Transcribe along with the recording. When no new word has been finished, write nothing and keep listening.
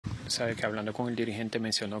Sabes que hablando con el dirigente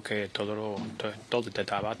mencionó que todo te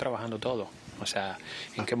estaba trabajando todo. O sea,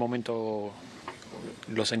 ¿en qué momento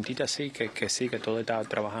lo sentiste así, que sí, que todo estaba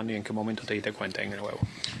trabajando y en qué momento te diste cuenta en el juego?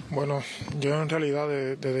 Bueno, yo en realidad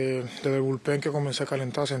desde el bullpen que comencé a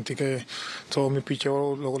calentar sentí que todo mi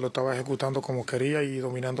picheo lo estaba ejecutando como quería y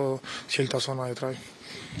dominando cierta zona de drive.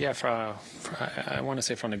 Yeah, I want to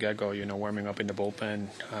say from the get-go, warming up in the bullpen,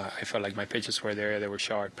 I felt like my pitches were there, they were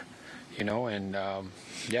sharp, and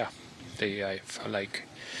yeah, I felt like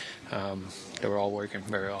they were all working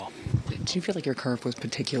very well. Do you feel like your curve was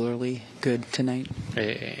particularly good tonight?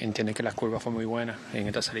 Entiende que la curva fue muy buena en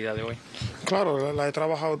esta salida de hoy. Claro, la he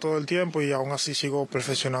trabajado todo el tiempo y aún así sigo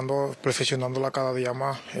perfeccionándola cada día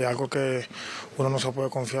más. Es algo que uno no se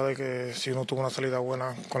puede confiar de que si uno tuvo una salida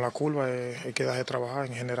buena con la curva, es que deje de trabajar.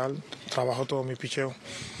 En general, trabajo todo mi picheo.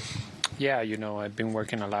 Yeah, I've been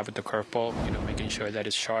working a lot with the curveball, making sure that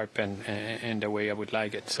it's sharp and the way I would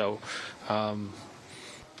like it. So,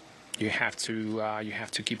 you have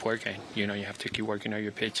to keep working. You have to keep working on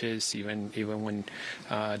your pitches, even when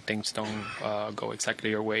things don't go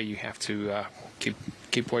exactly your way. You have to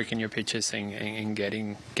keep working your pitches and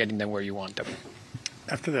getting them where you want them.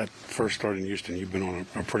 After that first start in Houston, you've been on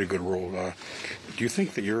a pretty good roll. Do you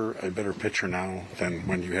think that you're a better pitcher now than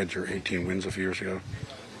when you had your 18 wins a few years ago?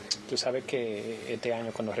 Tú sabes que este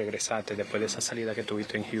año cuando regresaste, después de esa salida que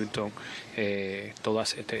tuviste en Houston,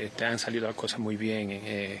 todas te han salido las cosas muy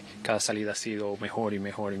bien. Cada salida ha sido mejor y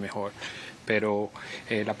mejor y mejor. Pero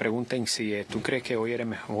la pregunta en sí es, ¿tú crees que hoy eres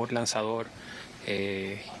mejor lanzador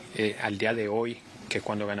al día de hoy que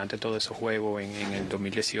cuando ganaste todos esos juegos en el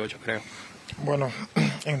 2018, creo? Bueno,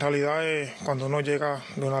 en realidad cuando uno llega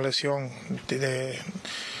de una lesión, de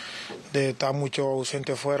estar mucho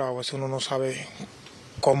ausente fuera, a veces uno no sabe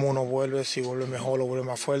cómo uno vuelve, si vuelve mejor o vuelve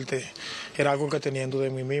más fuerte. Era algo que tenía en duda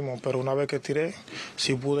de mí mismo, pero una vez que tiré,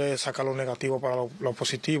 sí pude sacar lo negativo para lo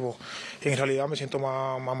positivo. En realidad me siento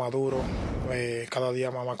más maduro, cada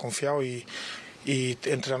día más confiado y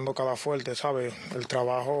entrenando cada fuerte, ¿sabes? El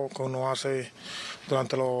trabajo que uno hace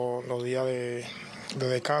durante los días de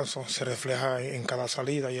descanso se refleja en cada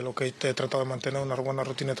salida y es lo que he tratado de mantener una buena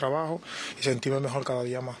rutina de trabajo y sentirme mejor cada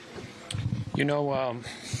día más.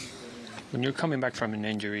 When you're coming back from an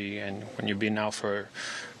injury and when you've been out for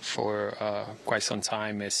quite some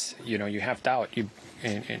time, you have doubt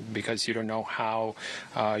because you don't know how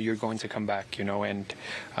you're going to come back, and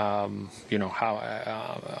how am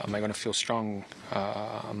I going to feel strong?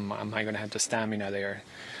 Am I going to have the stamina there?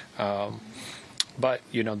 But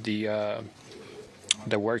the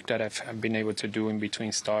work that I've been able to do in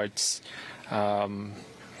between starts.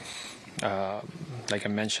 Like I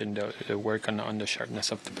mentioned, the work on the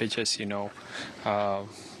sharpness of the pitches,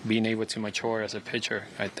 being able to mature as a pitcher,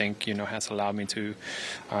 I think, has allowed me to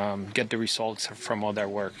get the results from all that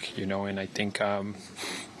work, and I think,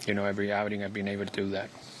 every outing I've been able to do that.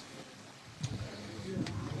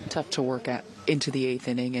 Tough to work into the eighth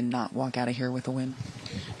inning and not walk out of here with a win.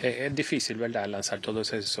 Es difícil, ¿verdad? Lanzar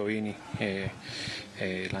todos esos innings,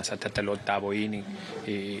 lanzarte hasta el octavo inning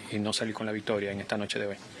y no salir con la victoria en esta noche de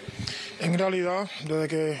hoy. En realidad,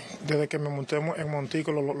 desde que me monté en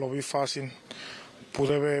Montico lo vi fácil.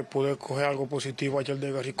 Pude coger algo positivo ayer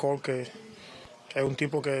de Gary Cole, que es un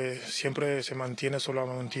tipo que siempre se mantiene sobre las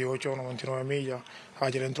 98 o 99 millas.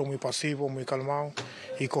 Ayer entró muy pasivo, muy calmado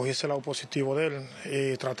y cogí ese lado positivo de él.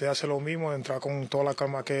 Y traté de hacer lo mismo, de entrar con toda la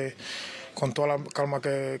calma que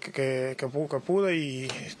pude y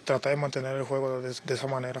traté de mantener el juego de esa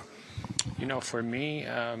manera. For me,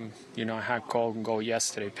 I had Cole go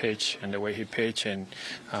yesterday pitch and the way he pitched, and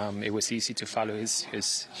it was easy to follow his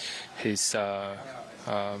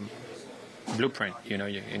blueprint.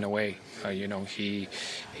 In a way,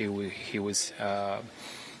 he was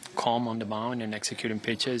calm on the mound and executing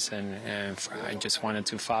pitches, and I just wanted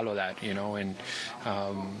to follow that. And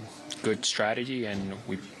good strategy, and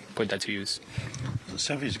we put that to use.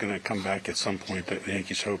 Sevy's going to come back at some point, the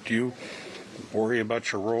Yankees hope. Do you worry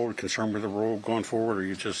about your role, concerned with the role going forward, or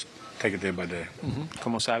you just take it day by day?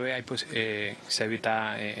 Como sabe,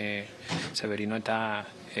 Severino está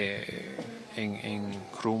en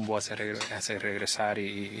rumbo hacia regresar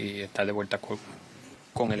y está de vuelta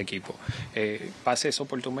con el equipo. ¿Pasa eso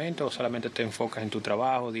por tu mente o solamente te enfocas en tu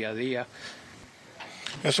trabajo día a día?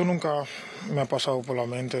 Eso nunca me ha pasado por la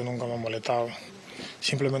mente, nunca me ha molestado.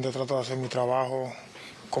 Simplemente trato de hacer mi trabajo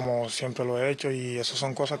como siempre lo he hecho y esas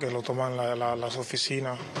son cosas que lo toman las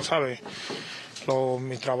oficinas, ¿sabes?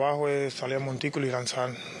 Mi trabajo es salir a montículo y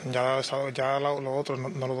lanzar. Ya lo otro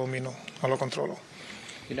no lo domino, no lo controlo.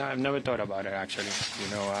 I've never thought about it actually.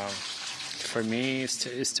 for me,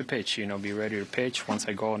 it's to pitch. You know, be ready to pitch. Once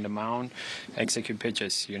I go on the mound, execute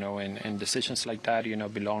pitches. You know, and decisions like that, you know,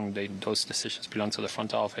 those decisions belong to the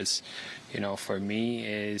front office. You know, for me,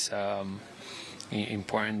 is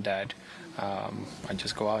important that I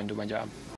just go out and do my job.